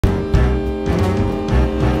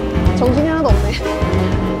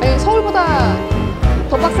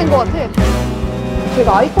된 것 같아.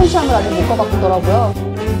 저희가 아이콘시암을 아직 못 가봤더라고요.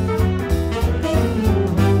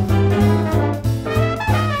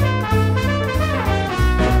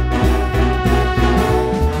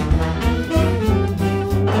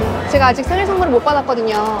 제가 아직 생일 선물을 못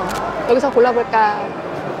받았거든요. 여기서 골라볼까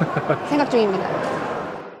생각 중입니다.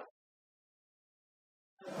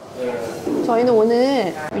 저희는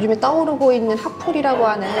오늘 요즘에 떠오르고 있는 핫플이라고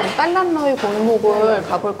하는 딸랏너이 골목을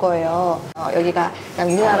가볼 거예요. 여기가 약간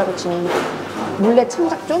우리나라로 치면 물레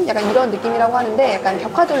창작존? 약간 이런 느낌이라고 하는데 약간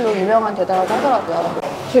벽화들로 유명한 데다라고 하더라고요.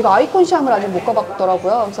 저희가 아이콘시암을 아직 못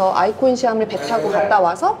가봤더라고요. 그래서 아이콘시암을 배 타고 갔다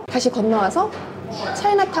와서 다시 건너와서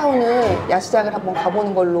차이나타운을 야시장을 한번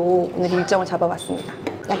가보는 걸로 오늘 일정을 잡아봤습니다.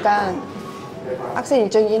 약간 빡센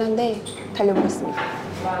일정이긴 한데 달려보겠습니다.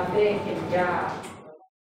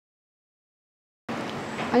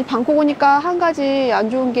 아니 방콕 오니까 한 가지 안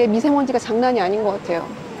좋은 게 미세먼지가 장난이 아닌 것 같아요.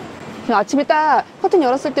 아침에 딱 커튼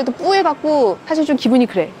열었을 때도 뿌해갖고 사실 좀 기분이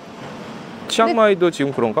그래. 치앙마이도 근데,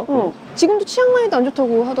 지금 그런가? 지금도 치앙마이도 안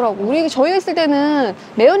좋다고 하더라고. 저희가 있을 때는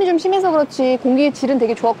매연이 좀 심해서 그렇지 공기의 질은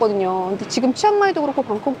되게 좋았거든요. 근데 지금 치앙마이도 그렇고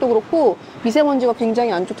방콕도 그렇고 미세먼지가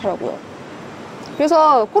굉장히 안 좋더라고요.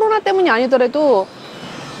 그래서 코로나 때문이 아니더라도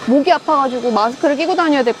목이 아파가지고 마스크를 끼고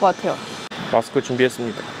다녀야 될 것 같아요. 마스크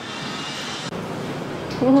준비했습니다.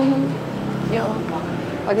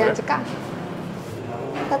 어디 앉을까?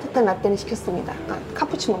 따뜻한 라떼를 시켰습니다.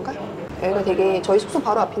 카푸치노인가? 여기가 되게 저희 숙소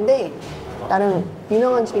바로 앞인데 나름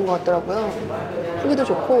유명한 집인 것 같더라고요. 후기도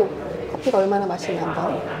좋고 커피가 얼마나 맛있나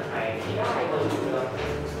한번.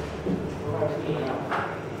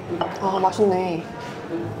 맛있네.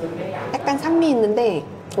 약간 산미 있는데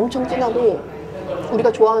엄청 진하고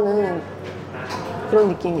우리가 좋아하는 그런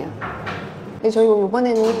느낌이야. 저희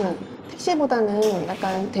이번에는 택시보다는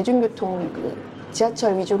약간 대중교통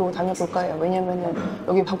지하철 위주로 다녀볼까 해요. 왜냐면은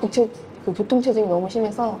여기 방콕 교통체증이 너무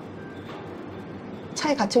심해서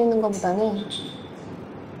차에 갇혀있는 것보다는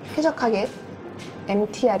쾌적하게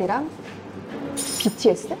MTR이랑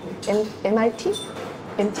BTS? MRT?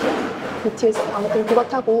 MTR? BTS? 아무튼 그거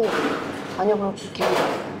타고 다녀볼게요.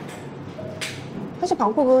 사실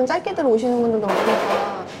방콕은 짧게 들어오시는 분들도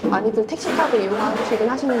많으니까 많이들 택시 타고 이용하시긴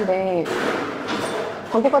하시는데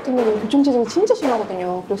방콕 같은 경우는 교통체증이 진짜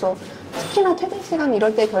심하거든요. 그래서 특히나 퇴근 시간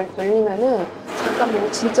이럴 때 걸리면은 잠깐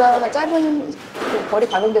뭐 진짜 짧은 거리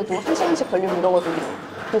가는데도 1시간씩 걸리면 이러거든요.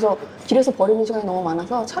 그래서 길에서 버리는 시간이 너무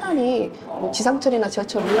많아서 차라리 뭐 지상철이나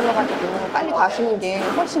지하철 이용해가지고 빨리 가시는 게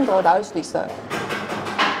훨씬 더 나을 수도 있어요.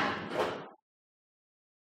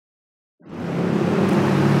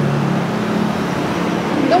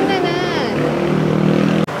 이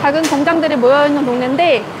동네는 작은 공장들이 모여있는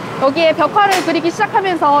동네인데 여기에 벽화를 그리기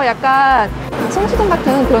시작하면서 약간 성수동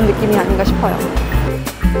같은 그런 느낌이 아닌가 싶어요.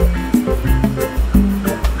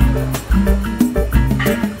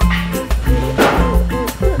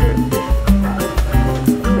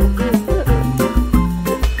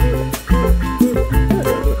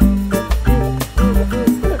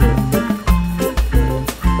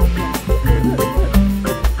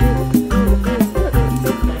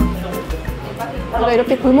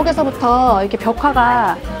 이렇게 골목에서부터 이렇게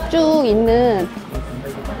벽화가 쭉 있는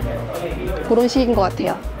그런 시기인 것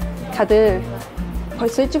같아요. 다들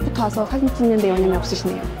벌써 일찍부터 와서 사진 찍는데 여념이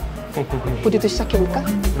없으시네요. 우리도 시작해볼까?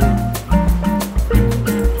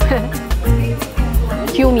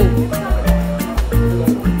 귀요미.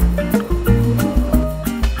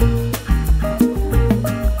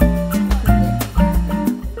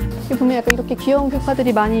 여기 보면 약간 이렇게 귀여운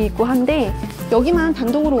벽화들이 많이 있고 한데 여기만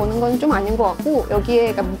단독으로 오는 건 좀 아닌 것 같고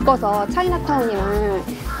여기에 묶어서 차이나타운이랑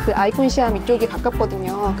그 아이콘시암 이쪽이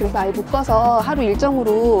가깝거든요. 그래서 아예 묶어서 하루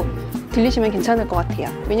일정으로 들리시면 괜찮을 것 같아요.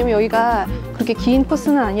 왜냐면 여기가 그렇게 긴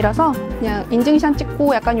코스는 아니라서 그냥 인증샷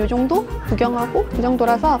찍고 약간 요 정도 구경하고 그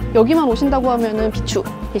정도라서 여기만 오신다고 하면은 비추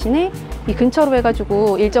대신에 이 근처로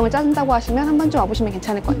해가지고 일정을 짜준다고 하시면 한 번쯤 와보시면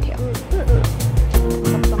괜찮을 것 같아요.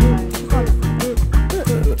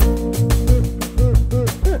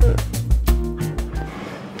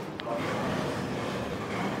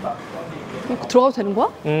 들어가도 되는 거야?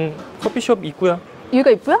 커피숍 입구야.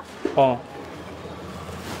 여기가 입구야? 어.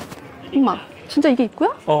 엄마, 진짜 이게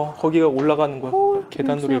입구야? 어, 거기가 올라가는 거야.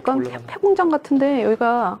 계단으로 이렇게 올라가는 거야. 폐공장 같은데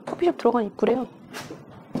여기가 커피숍 들어간 입구래요.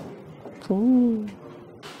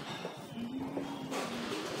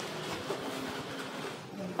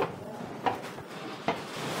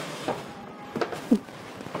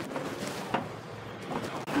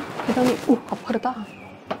 계단이, 가파르다.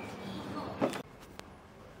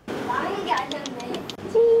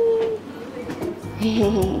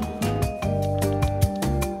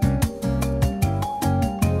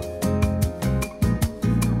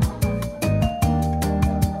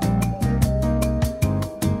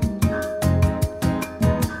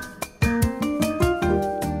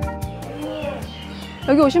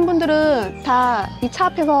 여기 오신 분들은 다 이 차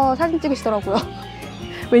앞에서 사진 찍으시더라고요.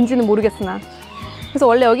 왠지는 모르겠으나. 그래서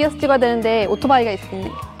원래 여기에서 찍어야 되는데 오토바이가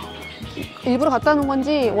있으니 일부러 갖다 놓은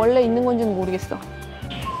건지 원래 있는 건지는 모르겠어.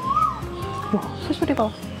 와,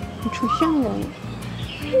 새소리가 엄청 희한하네.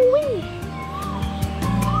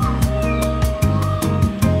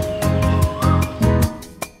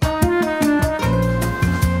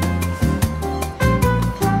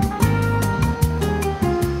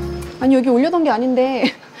 아니, 여기 올려던 게 아닌데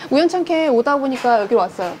우연찮게 오다 보니까 여기로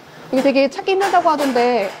왔어요. 여기 되게 찾기 힘들다고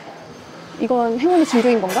하던데 이건 행운의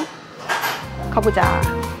징조인 건가? 가보자.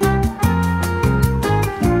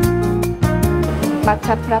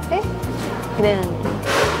 마차 프라페? 네.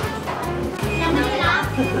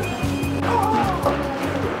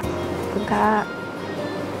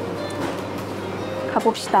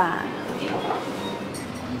 가봅시다.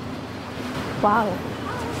 와우,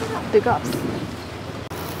 뜨겁스.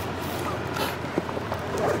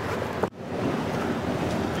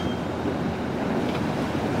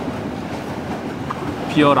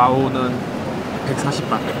 비어라오는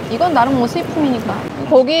 140바. 이건 나름 뭐 수입품이니까.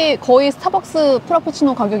 거기 거의 스타벅스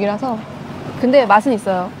프라푸치노 가격이라서. 근데 맛은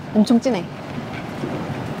있어요. 엄청 진해.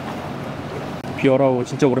 비어라오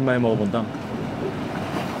진짜 오랜만에 먹어본다.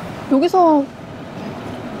 여기서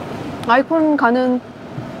아이콘 가는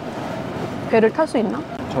배를 탈 수 있나?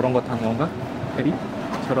 저런 거 타는 건가? 페리?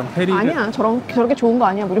 저런 페리를? 아니야. 저렇게 좋은 거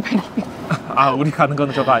아니야, 무료 페리. 아, 우리 가는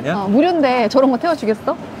거는 저거 아니야? 무료인데 저런 거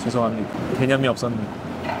태워주겠어? 죄송합니다. 개념이 없었네.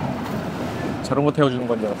 저런 거 태워주는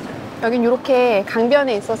건 줄 알았어요. 여긴 이렇게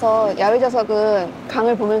강변에 있어서 야외 좌석은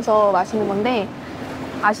강을 보면서 마시는 건데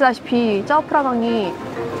아시다시피 짜오프라 강이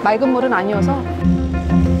맑은 물은 아니어서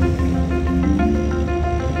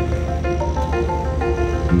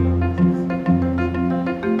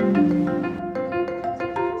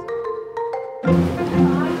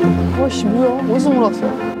어이씨, 뭐야? 어디서 물었어?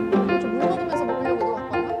 물 먹으면서 먹으려고 갖고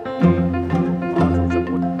왔나?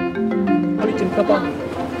 허리 좀 펴봐.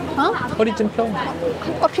 어? 허리 좀 펴.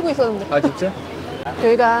 한껏 피고 있었는데. 아, 진짜?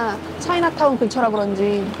 여기가 차이나타운 근처라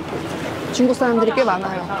그런지 중국 사람들이 꽤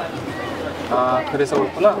많아요. 아, 그래서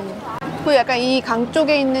그렇구나. 그 약간 이 강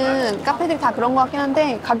쪽에 있는 카페들이 다 그런 것 같긴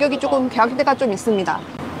한데 가격이 조금 가격대가 좀 있습니다.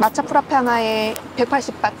 마차 프라페 하나에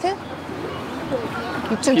 180바트?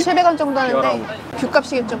 6,700원 정도 하는데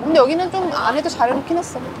뷰값이겠죠. 근데 여기는 좀 안에도 잘 해놓긴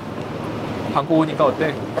했어. 방콕 오니까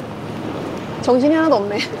어때? 정신이 하나도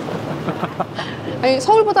없네. 아니,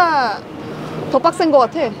 서울보다 더 빡센 것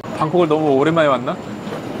같아. 방콕을 너무 오랜만에 왔나?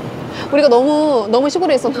 우리가 너무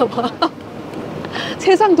시골에 있었나 봐.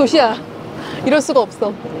 세상 도시야. 이럴 수가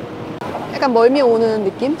없어. 약간 멀미 오는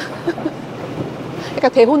느낌?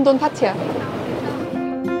 약간 대혼돈 파티야.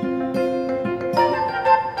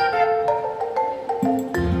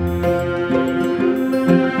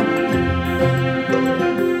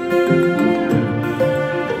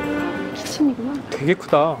 키친이구나. 되게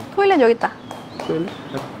크다. 토일렛 여기 있다.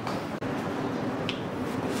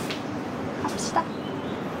 갑시다.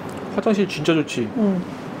 화장실 진짜 좋지?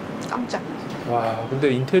 깜짝. 와,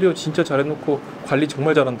 근데 인테리어 진짜 잘해놓고 관리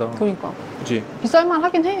정말 잘한다. 그러니까. 그치? 비쌀만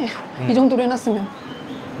하긴 해. 이 정도로 해놨으면.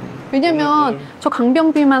 왜냐면 저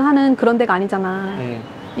강변비만 하는 그런 데가 아니잖아.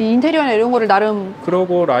 이 인테리어나 이런 거를 나름.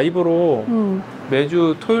 그러고 라이브로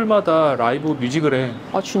매주 토요일마다 라이브 뮤직을 해.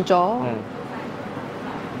 아, 진짜?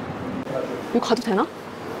 여기 가도 되나?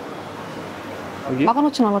 여기?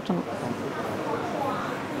 막아놓진 않았잖아.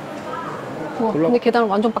 우와, 근데 계단은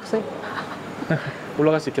완전 빡세.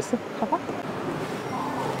 올라갈 수 있겠어? 봐봐.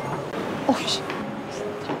 어이씨.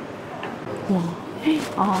 우와.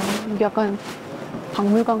 아, 여기 약간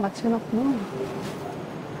박물관 같이 해놨구나.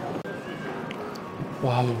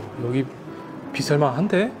 와우, 여기 비쌀만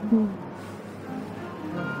한데?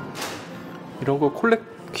 이런 거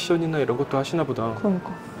콜렉션이나 이런 것도 하시나 보다.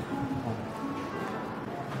 그러니까.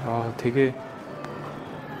 아, 되게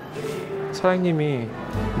사장님이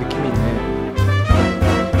느낌이 있네.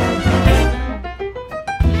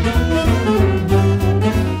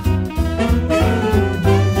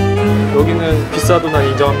 여기는 비싸도 난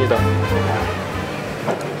인정합니다.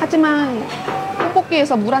 하지만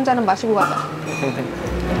떡볶이에서 물 한 잔은 마시고 가자.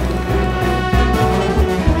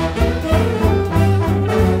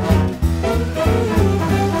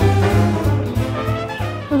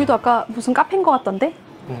 여기도 아까 무슨 카페인 것 같던데?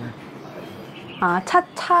 아,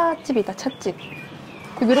 차집이다, 찻집.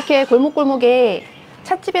 여기 이렇게 골목골목에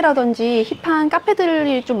찻집이라든지 힙한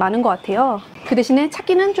카페들이 좀 많은 것 같아요. 그 대신에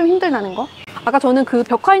찾기는 좀 힘들다는 거. 아까 저는 그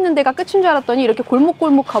벽화 있는 데가 끝인 줄 알았더니 이렇게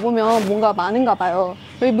골목골목 가보면 뭔가 많은가 봐요.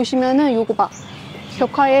 여기 보시면은 요거 봐.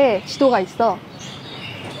 벽화에 지도가 있어.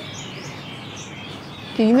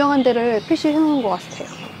 이렇게 유명한 데를 표시해 놓은 것 같아요.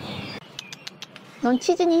 넌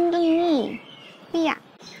치즈니 힘둥이. 삐야.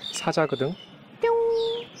 사자거든. 뿅.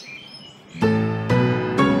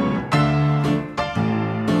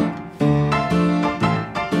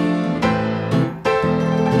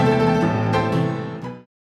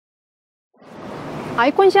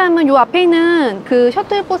 아이콘시암은 요 앞에 있는 그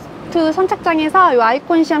셔틀보트 선착장에서 요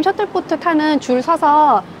아이콘시암 셔틀보트 타는 줄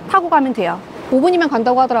서서 타고 가면 돼요. 5분이면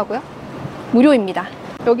간다고 하더라고요. 무료입니다.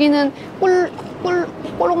 여기는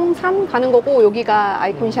꼴롱산 가는 거고 여기가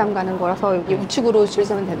아이콘시암 가는 거라서 여기 우측으로 줄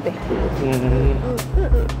서면 된대.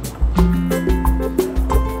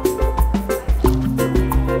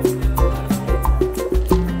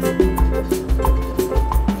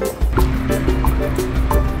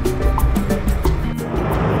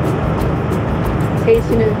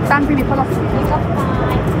 3시는 땀빔이 터졌습니다.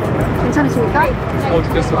 괜찮으십니까?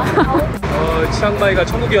 죽겠어. 치앙마이가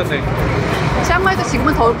천국이었네. 치앙마이도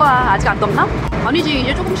지금은 더울 거야. 아직 안 덥나? 아니지,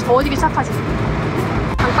 이제 조금씩 더워지기 시작하지.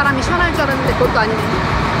 강바람이 시원할 줄 알았는데 그것도 아니네.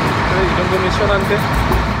 그래, 이 정도면 시원한데?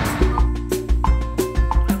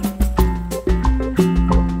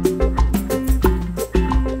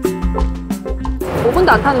 5분도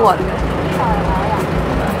안 타는 것 같아요.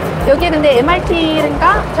 여기에 근데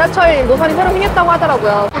MRT인가 지하철 노선이 새로 생겼다고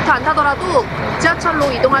하더라고요. 보트 안 타더라도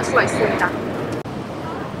지하철로 이동할 수가 있습니다.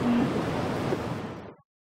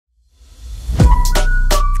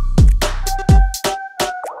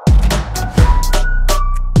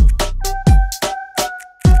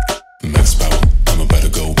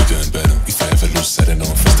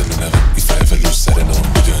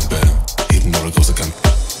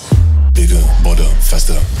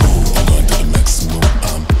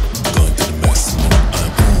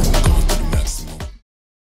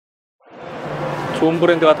 좋은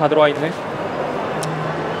브랜드가 다 들어와 있네.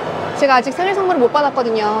 제가 아직 생일 선물을 못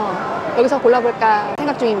받았거든요. 여기서 골라볼까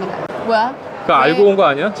생각 중입니다. 뭐야? 그거 알고 온 거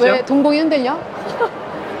아니야? 왜 동공이 흔들려?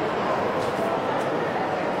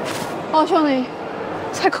 아 시원해.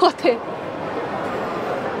 살 것 같아.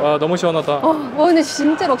 와, 너무 시원하다. 와 근데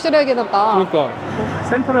진짜 럭셔리하게 해놨다. 그러니까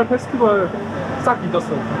센트럴 페스티벌 싹 잊었어.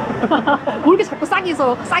 뭐 이렇게 자꾸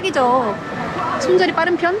싹이죠. 손절이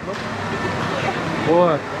빠른 편?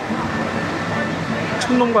 뭐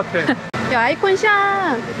촌놈 같아. 야,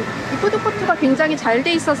 아이콘시암 이 푸드코트가 굉장히 잘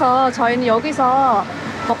돼 있어서 저희는 여기서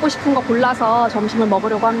먹고 싶은 거 골라서 점심을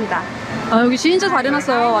먹으려고 합니다. 아, 여기 진짜 잘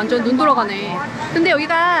해놨어요. 완전 눈 돌아가네. 근데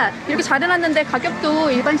여기가 이렇게 잘 해놨는데 가격도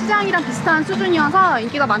일반 시장이랑 비슷한 수준이어서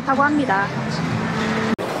인기가 많다고 합니다.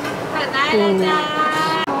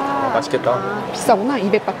 맛있겠다. 비싸구나.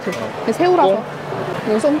 200바트. 새우라서.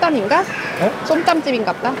 이거 쏨땀인가?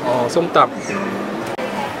 쏨땀집인갑다. 쏨땀.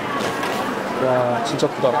 와, 진짜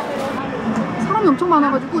크다. 사람이 엄청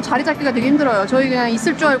많아가지고 자리 잡기가 되게 힘들어요. 저희 그냥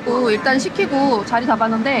있을 줄 알고 일단 시키고 자리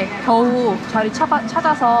잡았는데 겨우 자리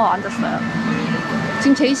찾아서 앉았어요.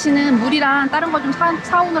 지금 제이 씨는 물이랑 다른 거 좀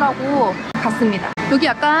사오느라고 갔습니다. 여기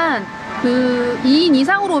약간 그 2인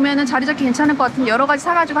이상으로 오면은 자리 잡기 괜찮을 것 같은데 여러 가지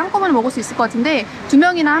사가지고 한꺼번에 먹을 수 있을 것 같은데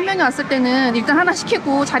 2명이나 1명이 왔을 때는 일단 하나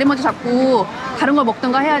시키고 자리 먼저 잡고 다른 걸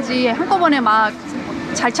먹던가 해야지 한꺼번에 막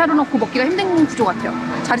잘 차려놓고 먹기가 힘든 구조 같아요.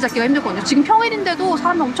 자리 잡기가 힘들거든요. 지금 평일인데도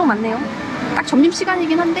사람이 엄청 많네요. 딱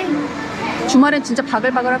점심시간이긴 한데 주말엔 진짜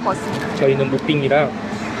바글바글 할 것 같습니다. 저희는 무빙이랑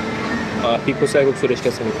비프 쌀국수를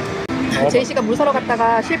시켰습니다. 제이 씨가 물 사러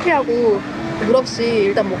갔다가 실패하고 물 없이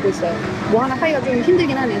일단 먹고 있어요. 뭐 하나 사기가 좀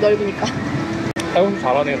힘들긴 하네. 넓으니까. 쌀국수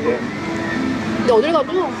잘하네 근데. 근데 어딜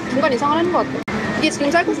가도 중간 이상을 하는 것 같아요. 이게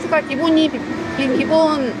지금 쌀국수가 기본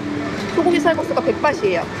소고기 쌀국수가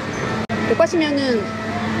 100밭이에요. 100밭이면은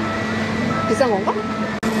비싼 건가?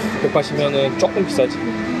 100밭이면은 조금 비싸지.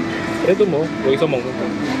 그래도 뭐 여기서 먹는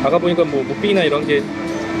거. 아까 보니까 뭐 무빙이나 이런 게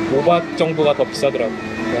 5밭 정도가 더 비싸더라고.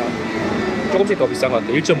 조금씩 더 비싼 것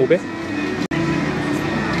같아. 1.5배?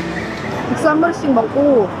 국수 한 번씩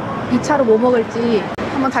먹고 2차로 뭐 먹을지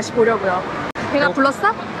한번 다시 보려고요. 배가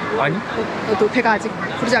불렀어? 아니. 또 배가 아직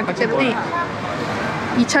부르지 않기 때문에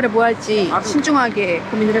 2차를 뭐 할지 신중하게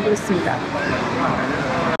고민을 해보겠습니다.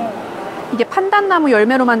 이게 판단나무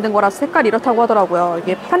열매로 만든 거라서 색깔이 이렇다고 하더라고요.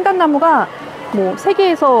 이게 판단나무가 뭐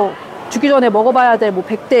세계에서 죽기 전에 먹어봐야 될 뭐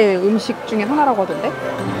 100대 음식 중에 하나라고 하던데.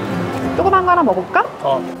 조그만 거 하나 먹을까?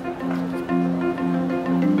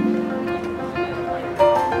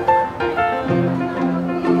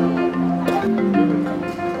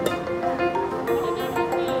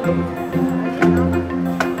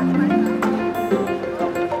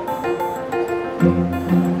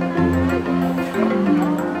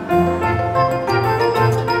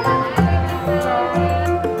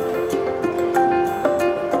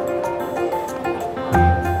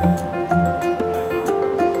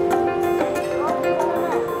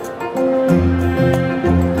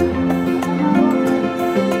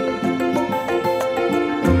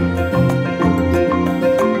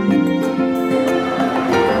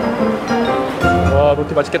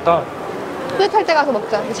 이렇게 맛있겠다. 뿌듯할 때 가서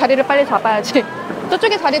먹자. 자리를 빨리 잡아야지.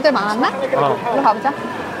 저쪽에 자리들 많았나? 일로 가보자.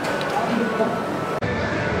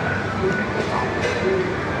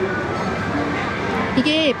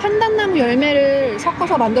 이게 판단나무 열매를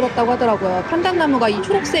섞어서 만들었다고 하더라고요. 판단나무가 이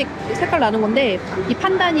초록색 색깔 나는 건데 이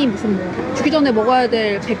판단이 무슨 뭐 죽기 전에 먹어야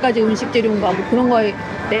될 100가지 음식 재료인가 뭐 그런 거에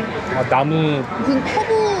네. 아, 나무 무슨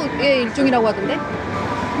허브의 일종이라고 하던데?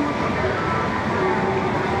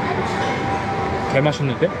 개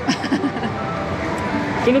맛있는데?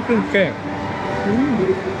 쫀득쫀득해.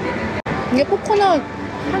 이게 코코넛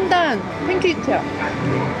판단 팬케이크야.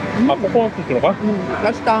 아, 코코넛도 들어가?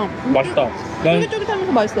 맛있다. 맛있다. 난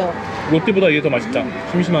쫄깃쫄깃하면서 맛있어요. 롯데보다 이게 더 맛있다.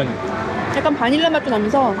 심심하니. 약간 바닐라 맛도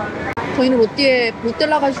나면서 저희는 롯데에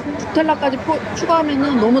누텔라까지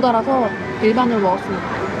추가하면 너무 달아서 일반으로 먹었습니다.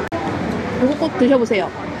 이거 꼭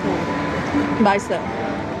드셔보세요. 맛있어요.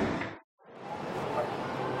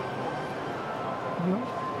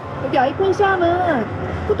 여기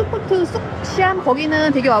아이콘시암은 푸드코트 쑥시암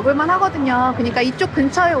거기는 되게 와볼만 하거든요. 그러니까 이쪽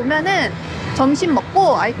근처에 오면은 점심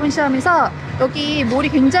먹고 아이콘시암에서 여기 몰이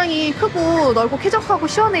굉장히 크고 넓고 쾌적하고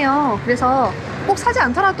시원해요. 그래서 꼭 사지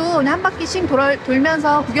않더라도 그냥 한 바퀴씩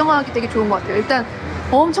돌면서 구경하기 되게 좋은 것 같아요. 일단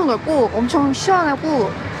엄청 넓고 엄청 시원하고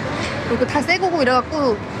그리고 다 새 거고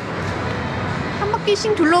이래갖고 한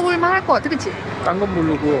바퀴씩 둘러볼만 할 것 같아. 그치? 딴 건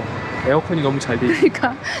모르고 에어컨이 너무 잘 돼 있어.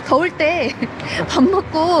 그러니까 더울 때 밥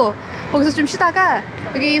먹고 거기서 좀 쉬다가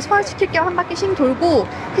여기 소화시킬 겸 한 바퀴씩 돌고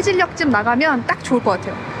해질녘쯤 나가면 딱 좋을 것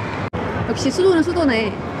같아요. 역시 수도는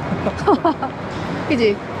수도네.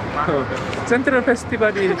 그지? 센트럴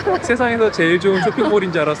페스티벌이 세상에서 제일 좋은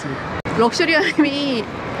쇼핑몰인 줄 알았습니다. 럭셔리함이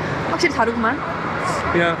확실히 다르구만.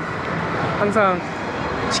 그냥 항상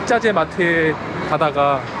식자재 마트에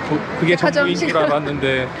가다가 그게 백화점 전부인 줄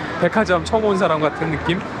알았는데 백화점 처음 온 사람 같은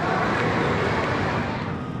느낌?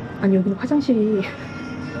 아니 여기는 화장실이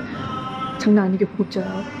장난 아니게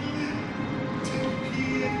고급져요.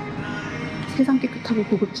 세상 깨끗하고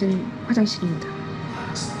고급진 화장실입니다.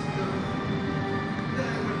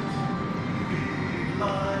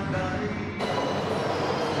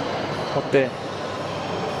 어때?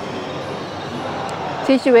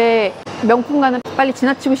 제이씨 왜 명품관을 빨리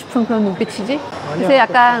지나치고 싶은 그런 눈빛이지? 아니야. 이제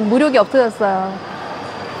약간 무력이 없어졌어요.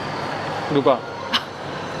 누가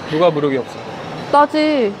무력이 없어?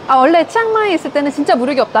 나지. 아 원래 치앙마이에 있을 때는 진짜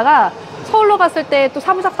무력이 없다가 서울로 갔을 때 또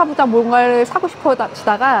사부작 뭔가를 사고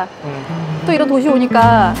싶어지다가 또 이런 도시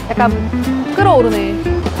오니까 약간 끓어오르네.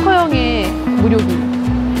 허영의 무력이.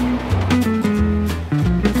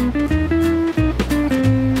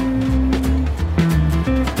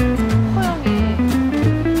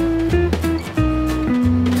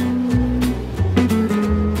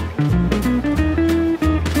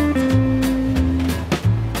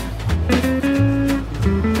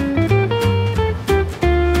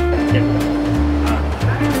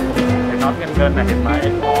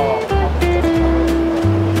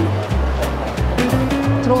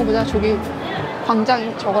 들어가 보자. 저기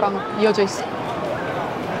광장이 저거랑 이어져 있어.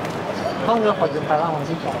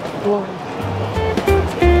 우와.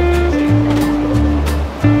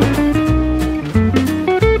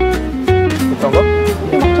 어떤 거?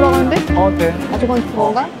 막 들어가는데? 네. 아 저건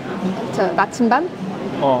그건가? 자 나침반?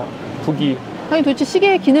 부기. 아니 도대체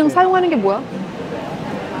시계 기능 사용하는 게 뭐야?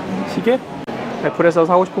 시계? 애플에서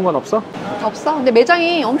사고 싶은 건 없어? 없어. 근데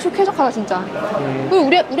매장이 엄청 쾌적하다 진짜. 그리고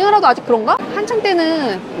우리나라도 아직 그런가? 한창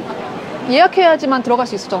때는 예약해야지만 들어갈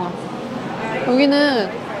수 있었잖아. 여기는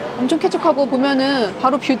엄청 쾌적하고 보면은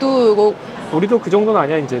바로 뷰도 이거 우리도 그 정도는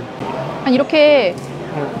아니야 이제. 한 이렇게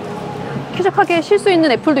쾌적하게 쉴 수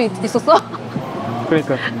있는 애플도 있었어.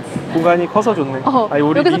 그러니까 공간이 커서 좋네. 아니,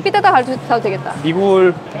 우리 여기서 삐대다 가도 되겠다.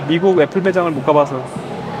 미국 애플 매장을 못 가봐서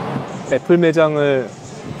애플 매장을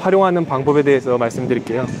활용하는 방법에 대해서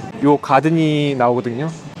말씀드릴게요. 요 가든이 나오거든요.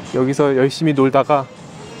 여기서 열심히 놀다가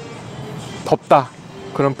덥다.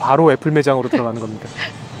 그럼 바로 애플 매장으로 들어가는 겁니다.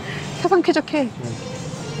 세상 쾌적해.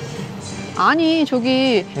 아니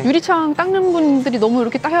저기 유리창 닦는 분들이 너무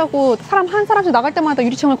이렇게 닦여고 사람 한 사람씩 나갈 때마다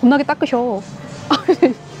유리창을 겁나게 닦으셔.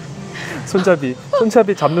 손잡이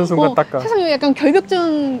잡는 순간 닦아. 세상에 약간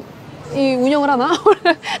결벽증이 운영을 하나?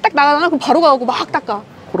 딱 나가나? 그럼 바로 가고 막 닦아.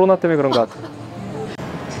 코로나 때문에 그런 것 같아.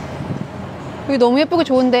 여기 너무 예쁘고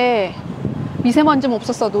좋은데 미세먼지만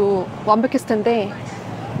없었어도 완벽했을 텐데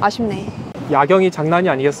아쉽네. 야경이 장난이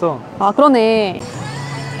아니겠어. 아 그러네.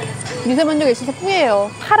 미세먼지가 있어서 뿌예요.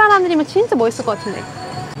 파란 하늘이면 진짜 멋있을 것 같은데.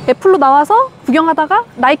 애플로 나와서 구경하다가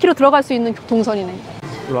나이키로 들어갈 수 있는 동선이네.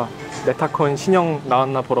 일로와. 메타콘 신형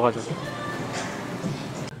나왔나 보러 가자.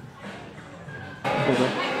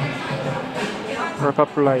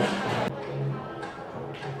 알파플라이.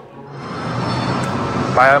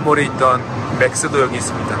 마야몰에 있던 맥스도 여기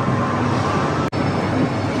있습니다.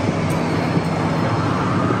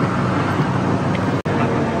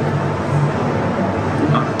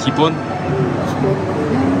 기본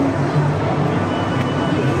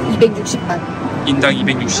 260만. 인당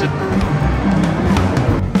 260.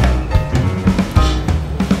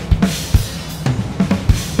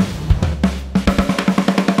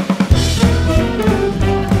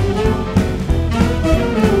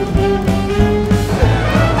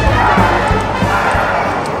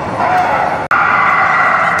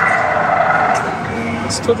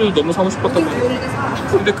 스토주 너무 사고 싶었던 건데,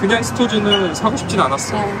 근데 그냥 스토주는 사고 싶진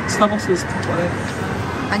않았어. 스타벅스 스토주.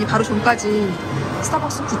 아니 바로 전까지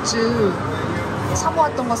스타벅스 굿즈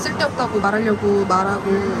사모았던 거 쓸데없다고 말하려고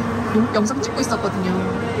말하고 영상 찍고 있었거든요.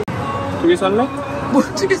 2개 살래? 뭘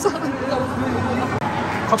찍겠어?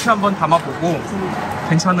 커피 한번 담아보고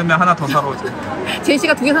괜찮으면 하나 더 사러 오자.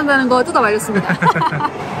 제이씨가 2개 산다는 거 뜯어 말렸습니다.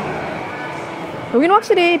 여기는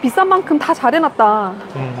확실히 비싼 만큼 다 잘 해놨다.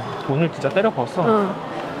 돈을 진짜 때려 벗어. 응.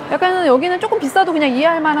 약간 여기는 조금 비싸도 그냥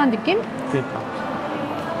이해할 만한 느낌? 그러니까.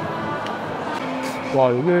 와,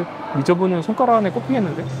 여기 미저분은 손가락 안에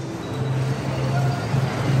꼽히겠는데?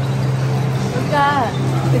 여기가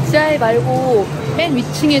그 지하에 말고 맨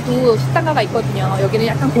위층에도 식당가가 있거든요. 여기는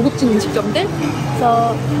약간 고급진 음식점들.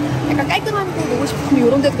 그래서 약간 깔끔한 거 보고 싶으면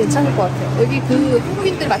이런 데도 괜찮을 것 같아요. 여기 그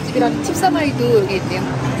한국인들 맛집이라는 칩사마이도 여기 있대요.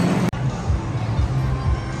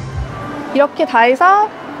 이렇게 다 해서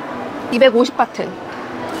 250바트.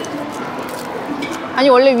 아니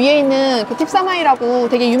원래 위에 있는 그 팁사마이라고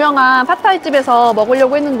되게 유명한 팟타이 집에서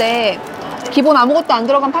먹으려고 했는데 기본 아무것도 안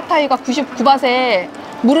들어간 팟타이가 99바트에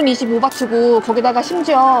물은 25바트고 거기다가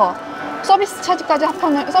심지어 서비스 차지까지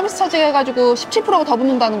합하면 서비스 차지 해가지고 17%가 더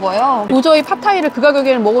붙는다는 거예요. 도저히 팟타이를 그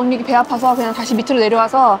가격에 먹은 게 배 아파서 그냥 다시 밑으로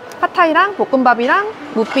내려와서 팟타이랑 볶음밥이랑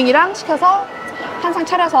무빙이랑 시켜서 한 상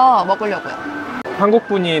차려서 먹으려고요. 한국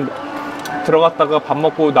분이 들어갔다가 밥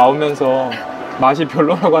먹고 나오면서 맛이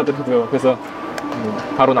별로라고 하더라고요. 그래서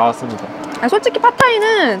바로 나왔습니다. 아니, 솔직히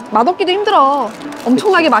팟타이는 맛없기도 힘들어.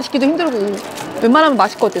 엄청나게 맛있기도 힘들고 웬만하면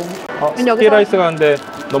맛있거든. 스키 라이스 가는데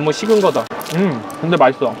너무 식은 거다. 근데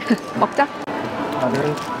맛있어. 먹자.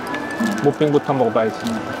 나는 무빙부터 먹어봐야지.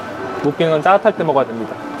 무빙은 따뜻할 때 먹어야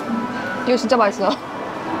됩니다. 이거 진짜 맛있어.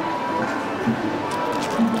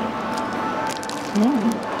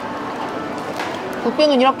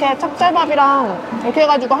 무빙은 이렇게 찹쌀밥이랑 이렇게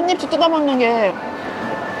해가지고 한 입씩 뜯어 먹는 게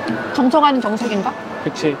정석 아닌 정석인가?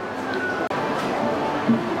 그치.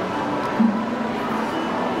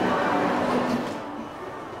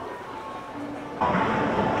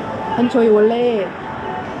 아니 저희 원래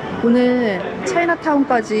오늘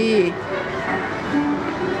차이나타운까지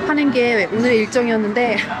하는 게 오늘의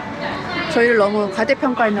일정이었는데 저희를 너무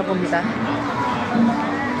과대평가했나 봅니다.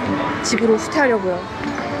 집으로 후퇴하려고요.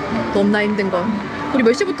 너무나 힘든 거. 우리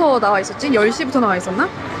몇 시부터 나와 있었지? 10시부터 나와 있었나?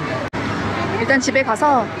 일단 집에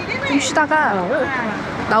가서 좀 쉬다가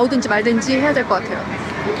나오든지 말든지 해야 될 것 같아요.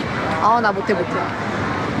 아, 나 못해.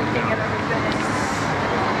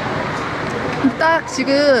 딱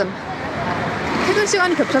지금 퇴근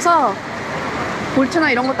시간이 겹쳐서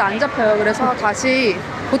볼트나 이런 것도 안 잡혀요. 그래서 다시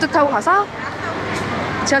보트 타고 가서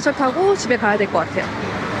지하철 타고 집에 가야 될 것 같아요.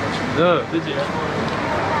 네, 그치.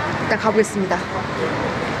 일단 가보겠습니다.